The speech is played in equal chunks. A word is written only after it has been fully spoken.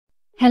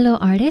Hello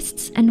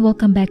artists, and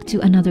welcome back to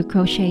another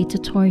crochet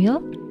tutorial.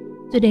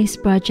 Today's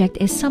project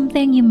is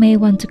something you may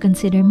want to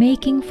consider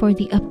making for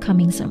the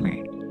upcoming summer.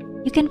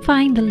 You can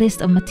find the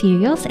list of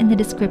materials in the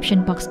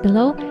description box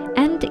below,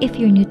 and if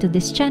you're new to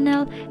this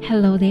channel,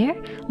 hello there.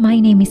 My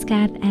name is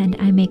Kat and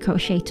I make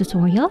crochet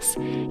tutorials.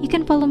 You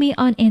can follow me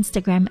on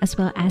Instagram as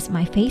well as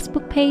my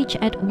Facebook page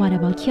at What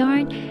About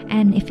Yarn,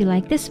 and if you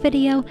like this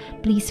video,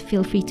 please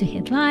feel free to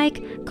hit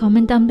like,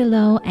 comment down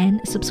below and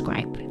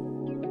subscribe.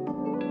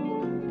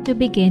 To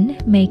begin,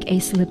 make a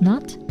slip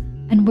knot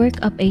and work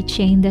up a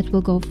chain that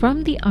will go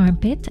from the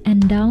armpit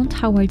and down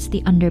towards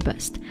the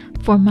underbust.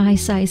 For my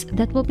size,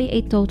 that will be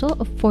a total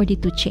of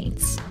 42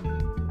 chains.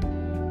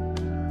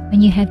 When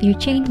you have your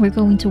chain, we're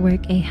going to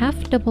work a half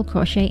double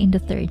crochet in the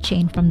third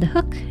chain from the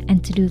hook,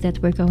 and to do that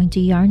we're going to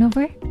yarn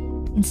over,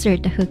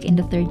 insert the hook in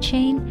the third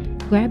chain,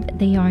 grab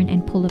the yarn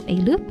and pull up a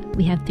loop.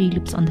 We have 3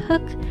 loops on the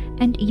hook,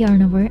 and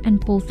yarn over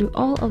and pull through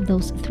all of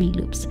those 3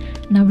 loops.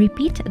 Now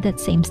repeat that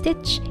same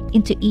stitch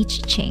into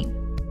each chain.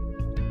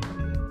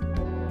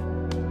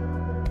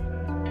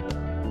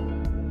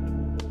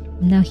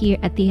 Now here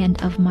at the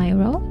end of my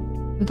row,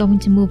 we're going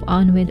to move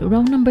on with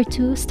row number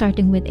 2,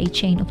 starting with a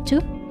chain of 2.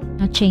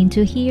 Now chain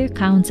 2 here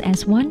counts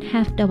as 1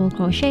 half double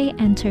crochet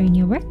and turn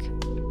your work.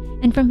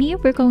 And from here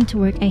we're going to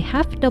work a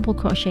half double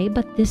crochet,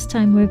 but this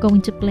time we're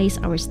going to place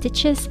our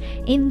stitches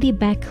in the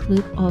back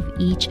loop of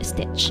each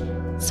stitch.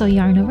 So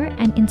yarn over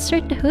and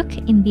insert the hook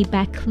in the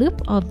back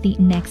loop of the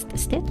next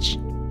stitch.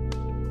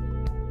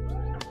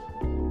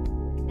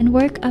 And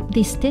work up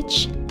this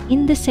stitch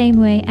in the same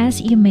way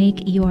as you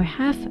make your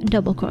half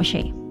double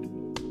crochet.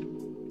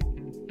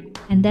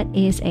 And that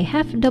is a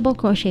half double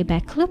crochet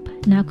back loop.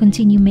 Now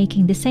continue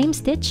making the same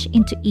stitch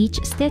into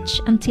each stitch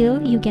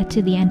until you get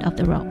to the end of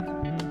the row.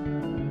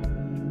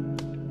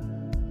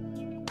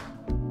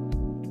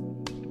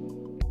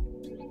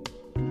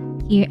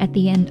 Here at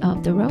the end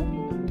of the row,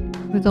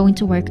 we're going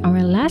to work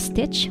our last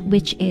stitch,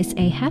 which is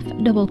a half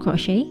double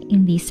crochet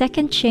in the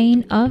second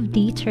chain of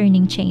the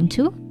turning chain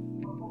 2.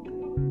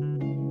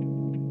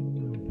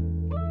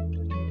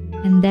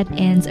 And that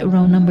ends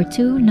row number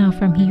 2. Now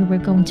from here we're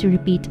going to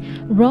repeat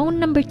row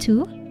number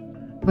 2,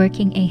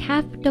 working a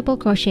half double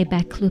crochet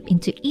back loop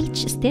into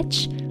each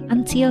stitch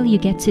until you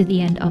get to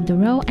the end of the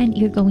row, and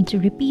you're going to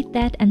repeat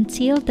that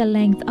until the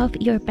length of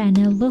your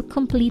panel will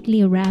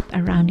completely wrap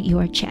around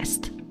your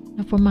chest.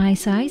 Now for my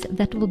size,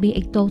 that will be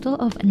a total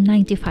of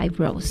 95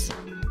 rows.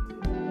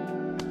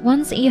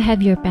 Once you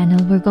have your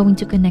panel, we're going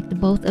to connect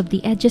both of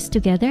the edges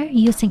together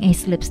using a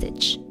slip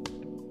stitch.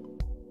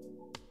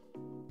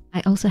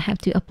 I also have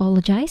to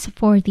apologize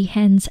for the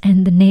hands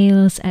and the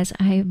nails, as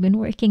I've been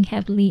working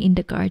heavily in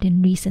the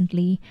garden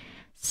recently,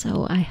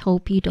 so I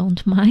hope you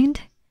don't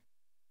mind.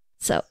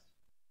 So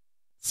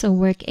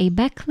work a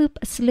back loop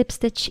slip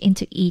stitch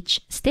into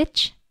each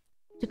stitch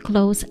to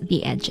close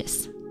the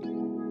edges.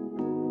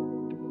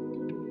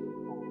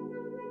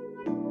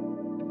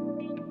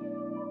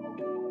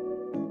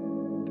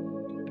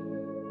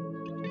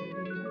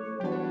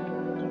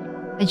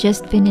 I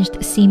just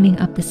finished seaming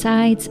up the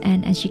sides,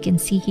 and as you can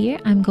see here,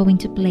 I'm going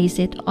to place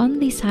it on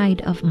the side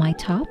of my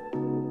top.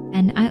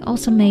 And I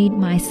also made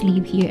my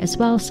sleeve here as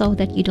well, so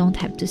that you don't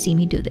have to see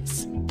me do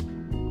this.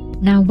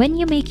 Now when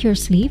you make your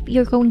sleeve,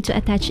 you're going to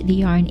attach the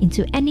yarn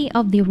into any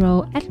of the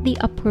row at the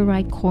upper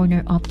right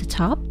corner of the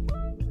top.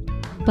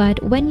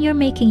 But when you're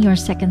making your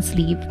second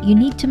sleeve, you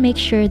need to make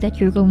sure that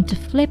you're going to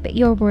flip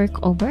your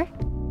work over.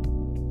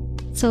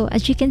 So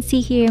as you can see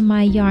here,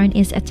 my yarn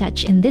is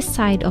attached in this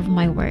side of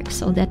my work,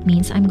 so that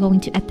means I'm going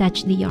to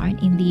attach the yarn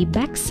in the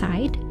back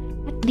side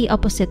at the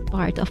opposite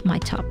part of my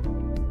top.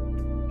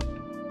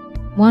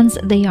 Once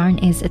the yarn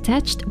is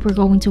attached, we're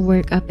going to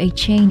work up a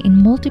chain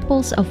in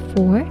multiples of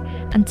 4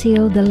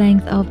 until the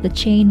length of the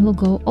chain will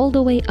go all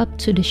the way up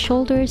to the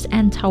shoulders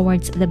and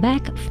towards the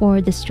back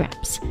for the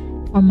straps.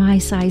 For my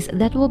size,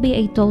 that will be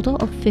a total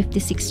of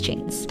 56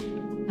 chains.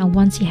 Now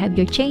once you have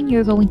your chain,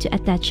 you're going to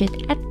attach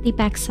it at the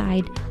back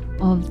side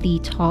of the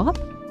top,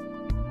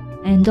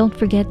 and don't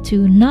forget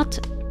to not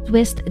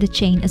twist the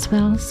chain as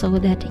well, so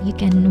that you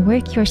can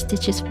work your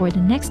stitches for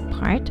the next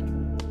part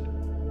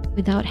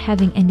without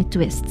having any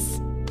twists.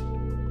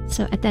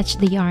 So attach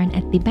the yarn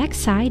at the back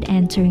side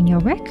and turn your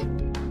work.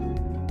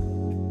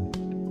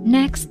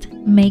 Next,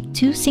 make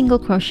 2 single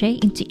crochet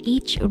into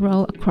each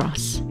row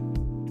across.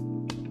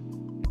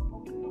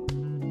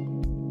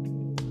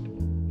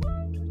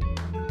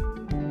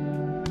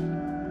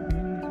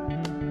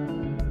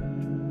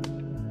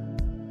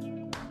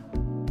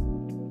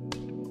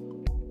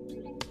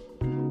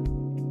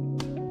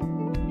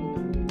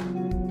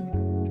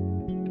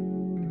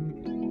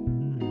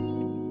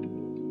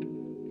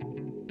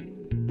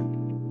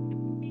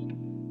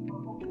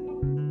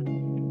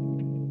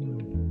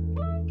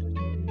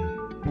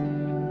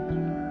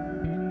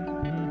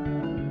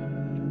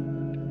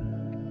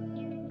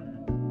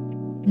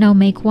 Now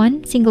make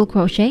 1 single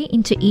crochet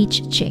into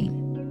each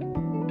chain.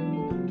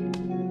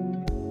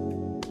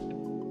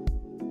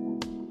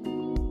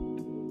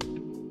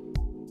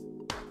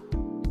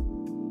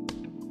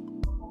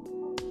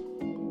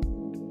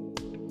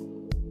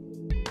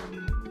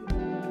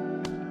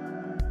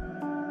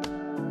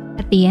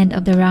 the end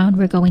of the round,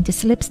 we're going to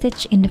slip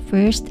stitch in the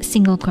first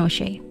single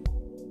crochet.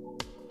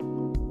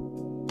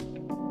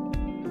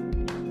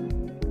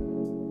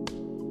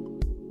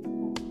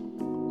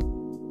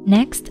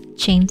 Next,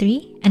 chain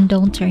 3 and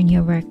don't turn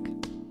your work.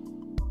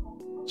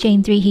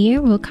 Chain 3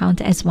 here will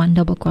count as 1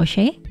 double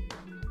crochet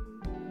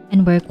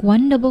and work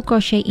 1 double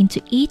crochet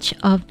into each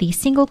of the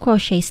single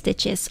crochet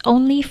stitches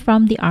only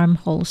from the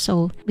armhole,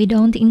 so we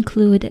don't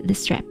include the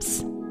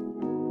straps.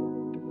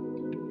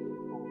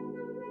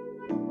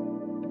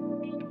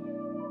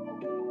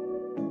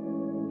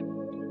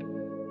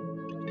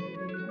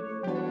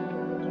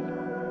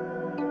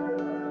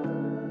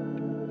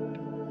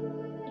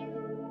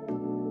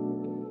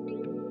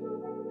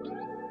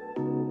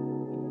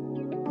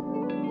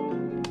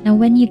 Now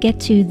when you get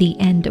to the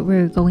end,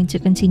 we're going to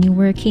continue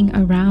working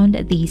around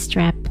the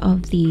strap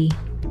of the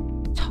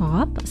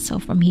top. So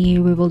from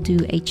here we will do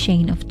a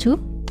chain of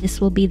 2.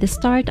 This will be the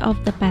start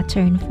of the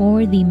pattern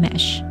for the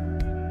mesh.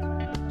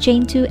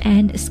 Chain 2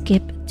 and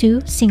skip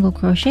 2 single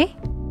crochet,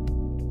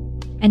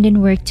 and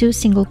then work 2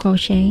 single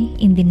crochet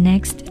in the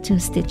next 2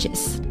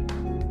 stitches.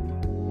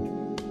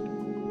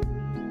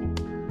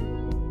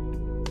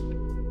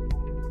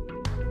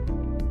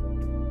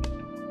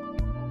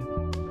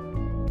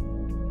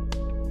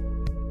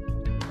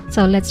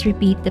 So let's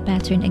repeat the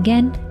pattern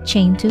again.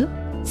 Chain 2,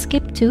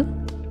 skip 2,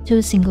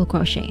 2 single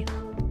crochet.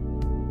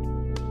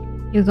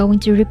 You're going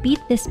to repeat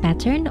this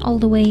pattern all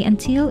the way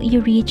until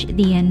you reach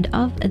the end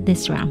of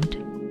this round.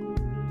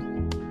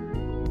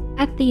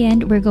 At the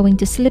end, we're going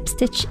to slip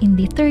stitch in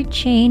the third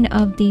chain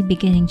of the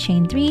beginning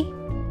chain 3.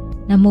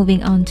 Now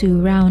moving on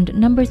to round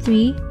number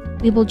 3,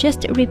 we will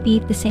just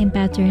repeat the same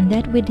pattern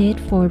that we did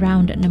for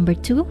round number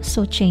 2.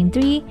 So chain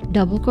 3,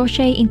 double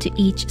crochet into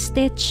each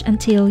stitch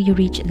until you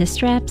reach the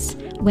straps.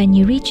 When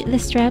you reach the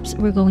straps,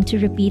 we're going to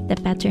repeat the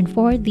pattern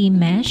for the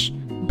mesh,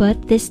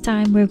 but this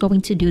time we're going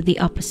to do the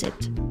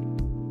opposite.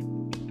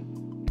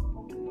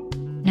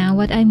 Now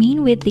what I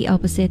mean with the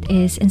opposite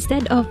is,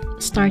 instead of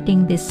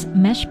starting this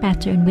mesh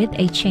pattern with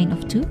a chain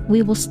of 2,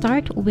 we will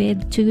start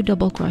with 2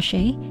 double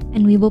crochet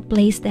and we will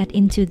place that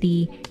into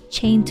the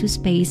chain 2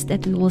 space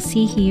that we will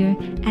see here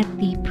at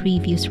the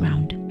previous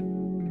round.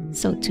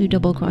 So 2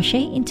 double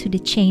crochet into the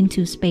chain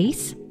 2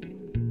 space,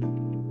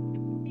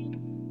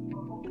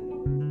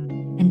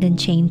 and then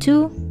chain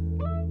 2,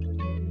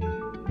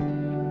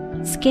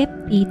 skip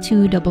the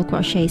 2 double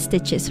crochet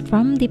stitches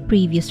from the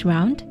previous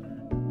round,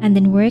 and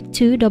then work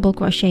 2 double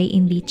crochet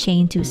in the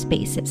chain 2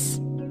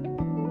 spaces.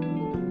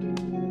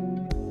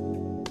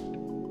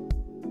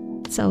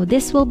 So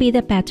this will be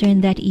the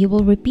pattern that you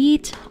will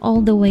repeat all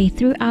the way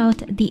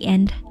throughout the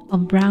end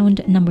of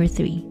round number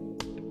 3.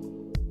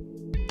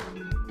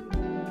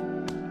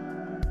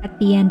 At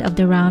the end of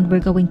the round, we're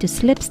going to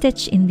slip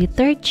stitch in the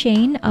third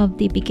chain of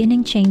the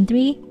beginning chain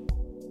 3,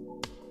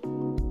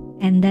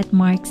 and that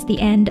marks the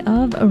end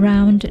of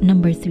round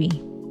number 3.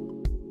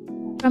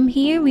 From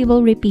here, we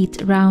will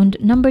repeat round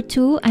number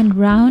 2 and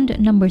round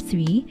number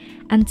 3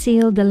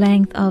 until the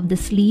length of the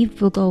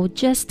sleeve will go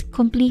just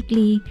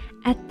completely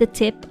at the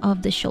tip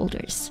of the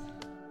shoulders.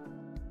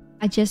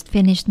 I just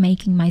finished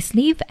making my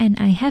sleeve and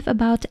I have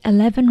about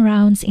 11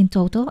 rounds in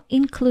total,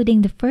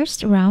 including the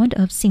first round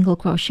of single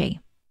crochet.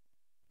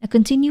 Now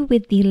continue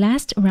with the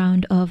last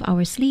round of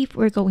our sleeve.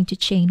 We're going to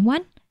chain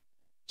 1.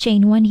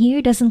 Chain 1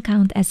 here doesn't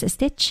count as a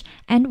stitch,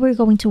 and we're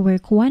going to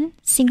work 1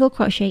 single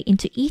crochet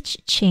into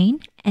each chain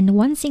and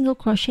 1 single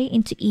crochet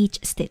into each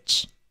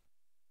stitch.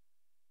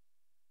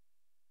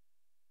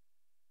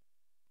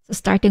 So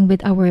starting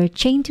with our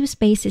chain 2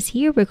 spaces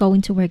here, we're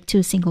going to work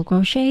 2 single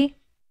crochet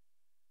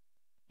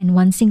and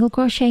 1 single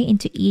crochet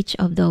into each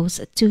of those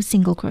 2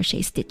 single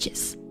crochet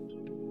stitches.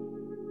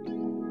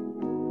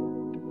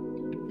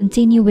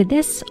 Continue with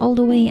this all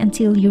the way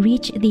until you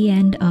reach the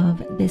end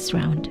of this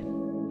round.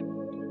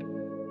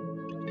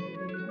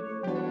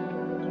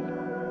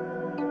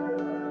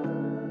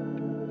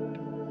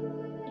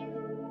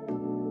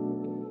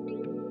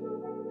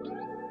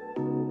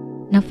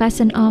 Now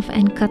fasten off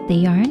and cut the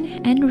yarn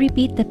and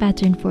repeat the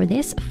pattern for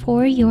this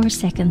for your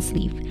second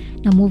sleeve.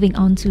 Now moving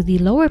on to the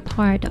lower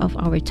part of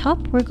our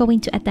top, we're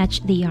going to attach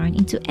the yarn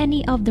into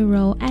any of the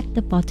row at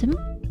the bottom.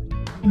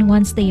 And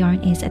once the yarn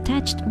is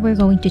attached, we're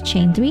going to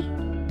chain 3.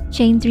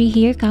 Chain 3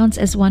 here counts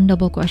as 1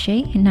 double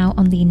crochet. And now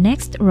on the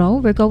next row,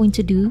 we're going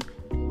to do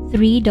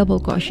 3 double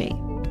crochet.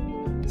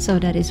 So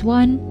that is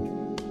 1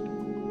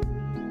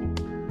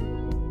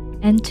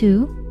 and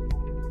 2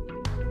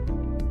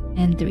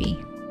 and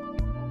 3.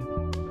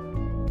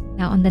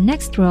 Now on the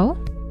next row,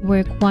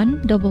 work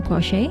 1 double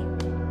crochet,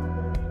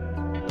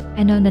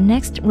 and on the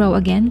next row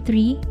again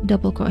 3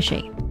 double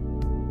crochet.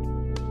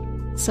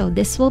 So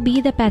this will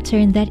be the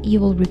pattern that you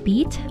will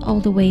repeat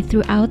all the way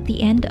throughout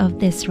the end of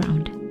this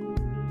round.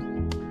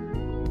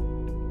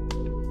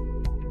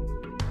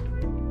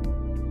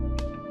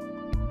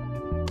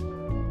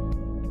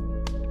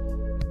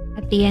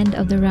 At the end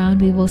of the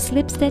round, we will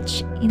slip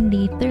stitch in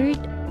the third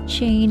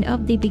chain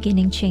of the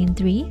beginning chain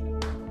 3.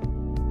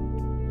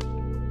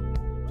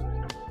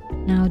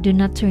 Now do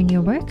not turn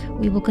your work.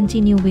 We will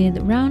continue with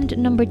round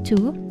number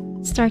 2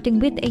 starting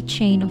with a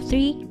chain of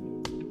 3.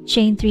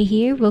 Chain 3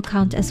 here will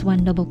count as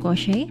 1 double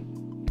crochet.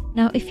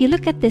 Now if you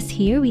look at this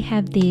here, we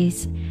have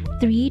these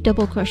 3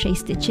 double crochet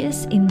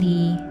stitches in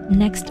the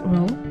next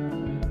row.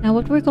 Now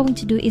what we're going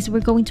to do is we're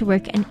going to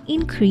work an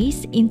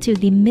increase into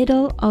the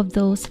middle of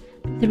those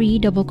 3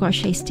 double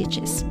crochet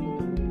stitches.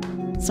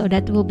 So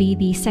that will be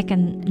the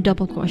second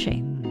double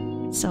crochet.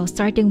 So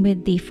starting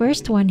with the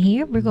first one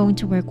here, we're going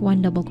to work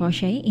 1 double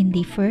crochet in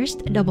the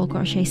first double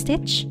crochet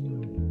stitch.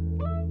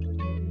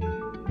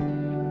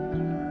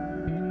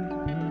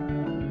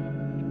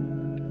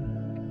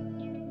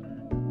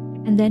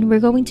 And then we're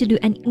going to do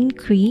an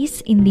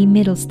increase in the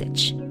middle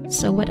stitch.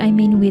 So what I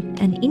mean with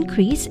an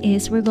increase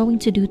is we're going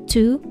to do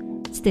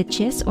 2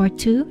 stitches or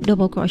 2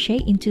 double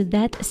crochet into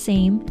that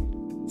same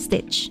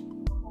stitch.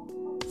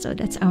 So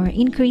that's our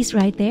increase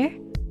right there.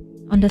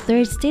 On the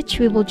third stitch,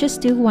 we will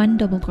just do 1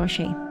 double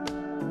crochet.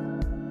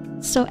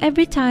 So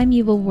every time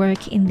you will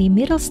work in the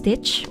middle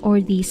stitch or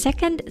the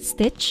second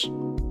stitch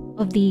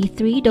of the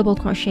 3 double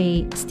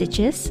crochet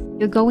stitches,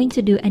 you're going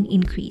to do an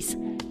increase.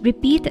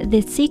 Repeat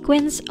this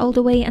sequence all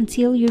the way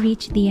until you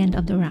reach the end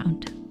of the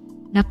round.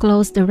 Now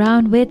close the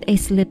round with a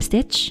slip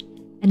stitch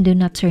and do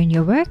not turn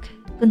your work.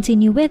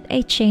 Continue with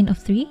a chain of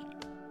 3.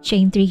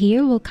 Chain 3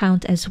 here will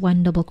count as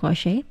 1 double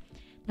crochet.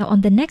 Now on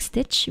the next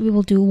stitch, we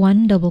will do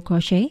 1 double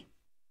crochet.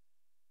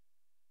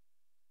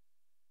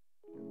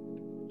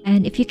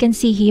 And if you can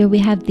see here, we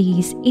have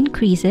these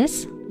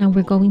increases. Now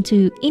we're going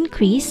to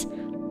increase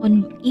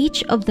on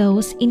each of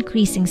those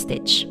increasing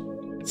stitch.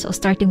 So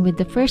starting with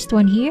the first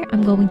one here,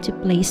 I'm going to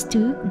place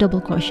 2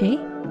 double crochet,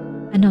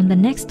 and on the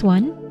next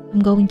one I'm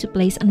going to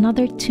place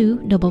another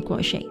 2 double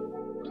crochet.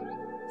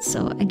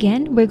 So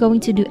again, we're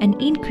going to do an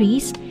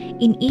increase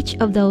in each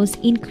of those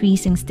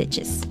increasing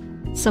stitches.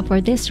 So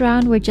for this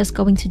round, we're just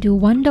going to do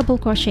 1 double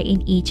crochet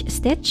in each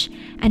stitch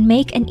and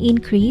make an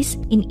increase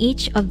in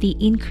each of the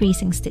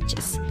increasing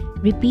stitches.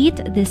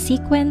 Repeat the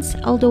sequence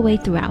all the way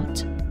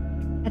throughout.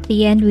 At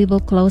the end, we will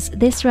close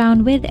this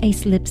round with a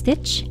slip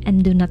stitch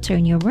and do not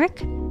turn your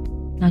work.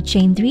 Now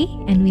chain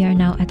 3, and we are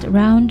now at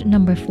round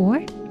number 4.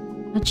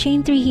 Now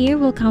chain 3 here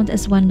will count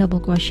as 1 double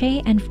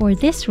crochet, and for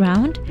this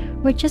round,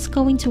 we're just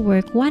going to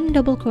work 1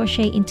 double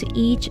crochet into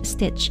each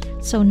stitch,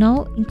 so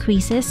no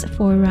increases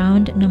for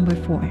round number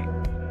 4.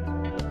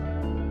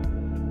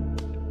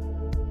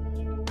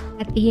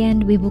 At the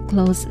end, we will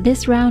close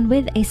this round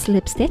with a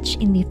slip stitch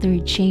in the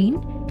third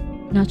chain.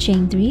 Now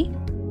chain 3.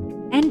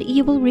 And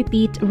you will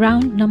repeat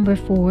round number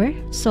 4,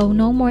 so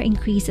no more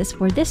increases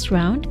for this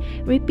round.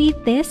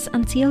 Repeat this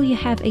until you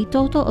have a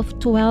total of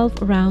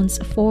 12 rounds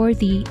for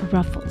the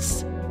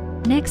ruffles.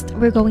 Next,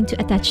 we're going to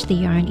attach the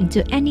yarn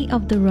into any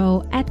of the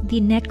row at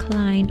the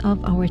neckline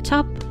of our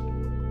top.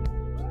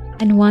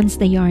 And once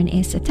the yarn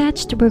is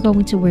attached, we're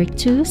going to work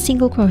 2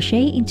 single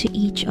crochet into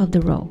each of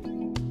the row.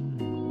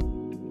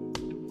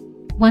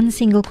 1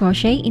 single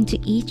crochet into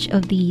each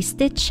of the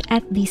stitch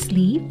at the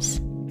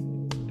sleeves.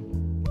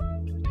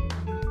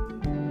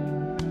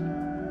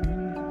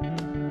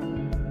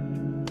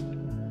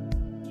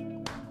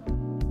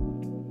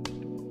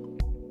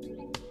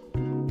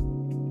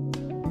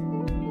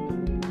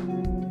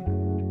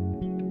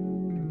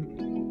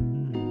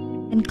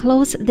 And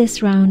close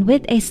this round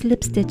with a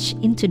slip stitch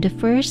into the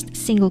first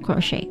single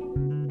crochet.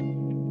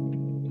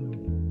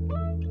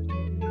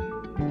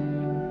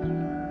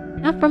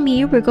 Now from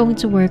here, we're going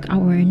to work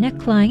our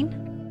neckline.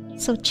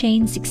 So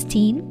chain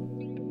 16.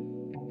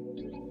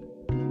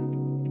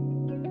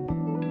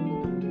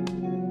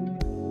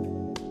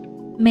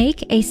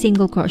 Make a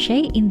single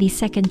crochet in the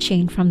second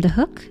chain from the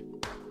hook.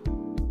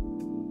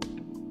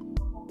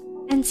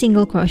 And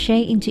single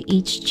crochet into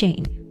each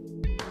chain.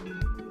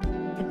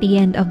 At the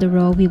end of the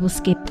row, we will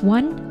skip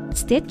 1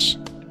 stitch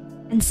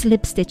and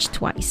slip stitch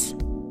twice.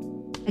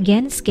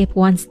 Again, skip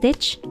 1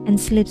 stitch and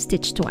slip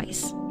stitch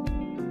twice.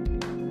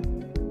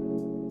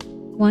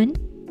 1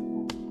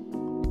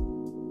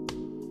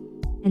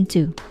 and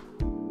 2.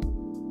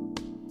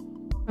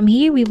 From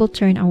here, we will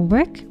turn our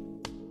work.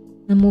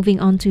 Now moving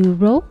on to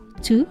row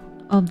 2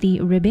 of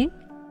the ribbing.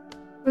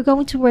 We're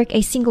going to work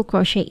a single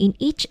crochet in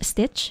each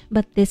stitch,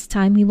 but this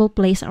time we will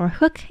place our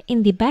hook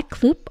in the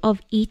back loop of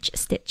each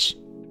stitch.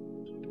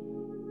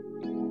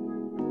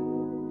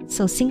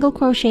 So single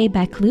crochet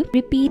back loop,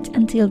 repeat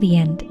until the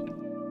end.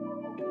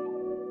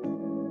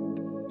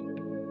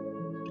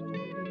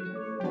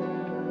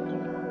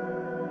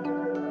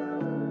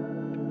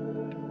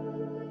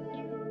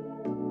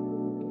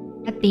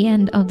 At the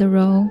end of the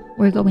row,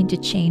 we're going to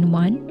chain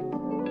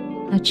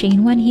 1. Now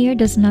chain 1 here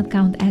does not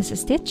count as a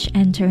stitch,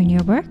 and turn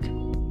your work.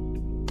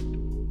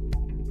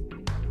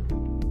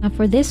 Now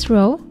for this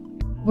row,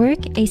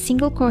 work a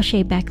single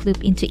crochet back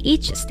loop into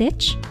each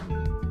stitch.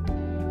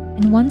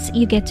 And once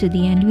you get to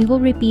the end, we will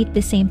repeat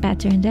the same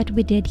pattern that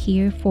we did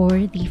here for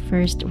the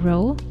first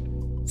row.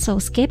 So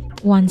skip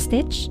 1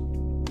 stitch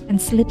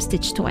and slip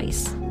stitch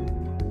twice.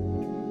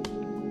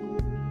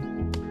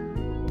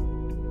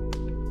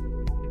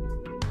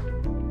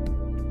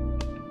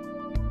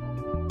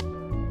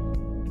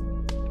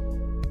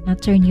 Now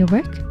turn your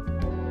work.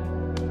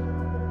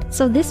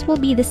 So this will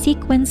be the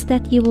sequence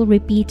that you will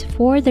repeat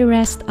for the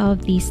rest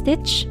of the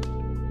stitch.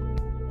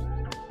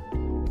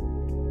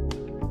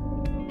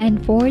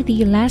 And for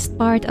the last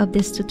part of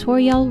this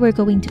tutorial, we're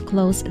going to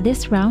close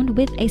this round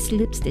with a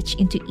slip stitch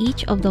into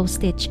each of those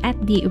stitches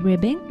at the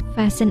ribbing,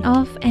 fasten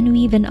off, and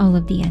weave in all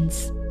of the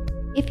ends.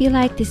 If you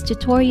like this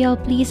tutorial,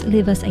 please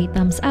leave us a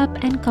thumbs up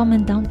and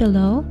comment down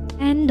below.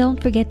 And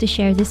don't forget to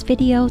share this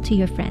video to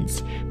your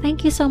friends.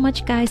 Thank you so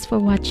much guys for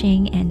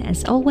watching, and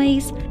as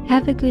always,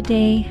 have a good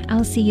day.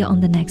 I'll see you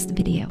on the next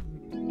video.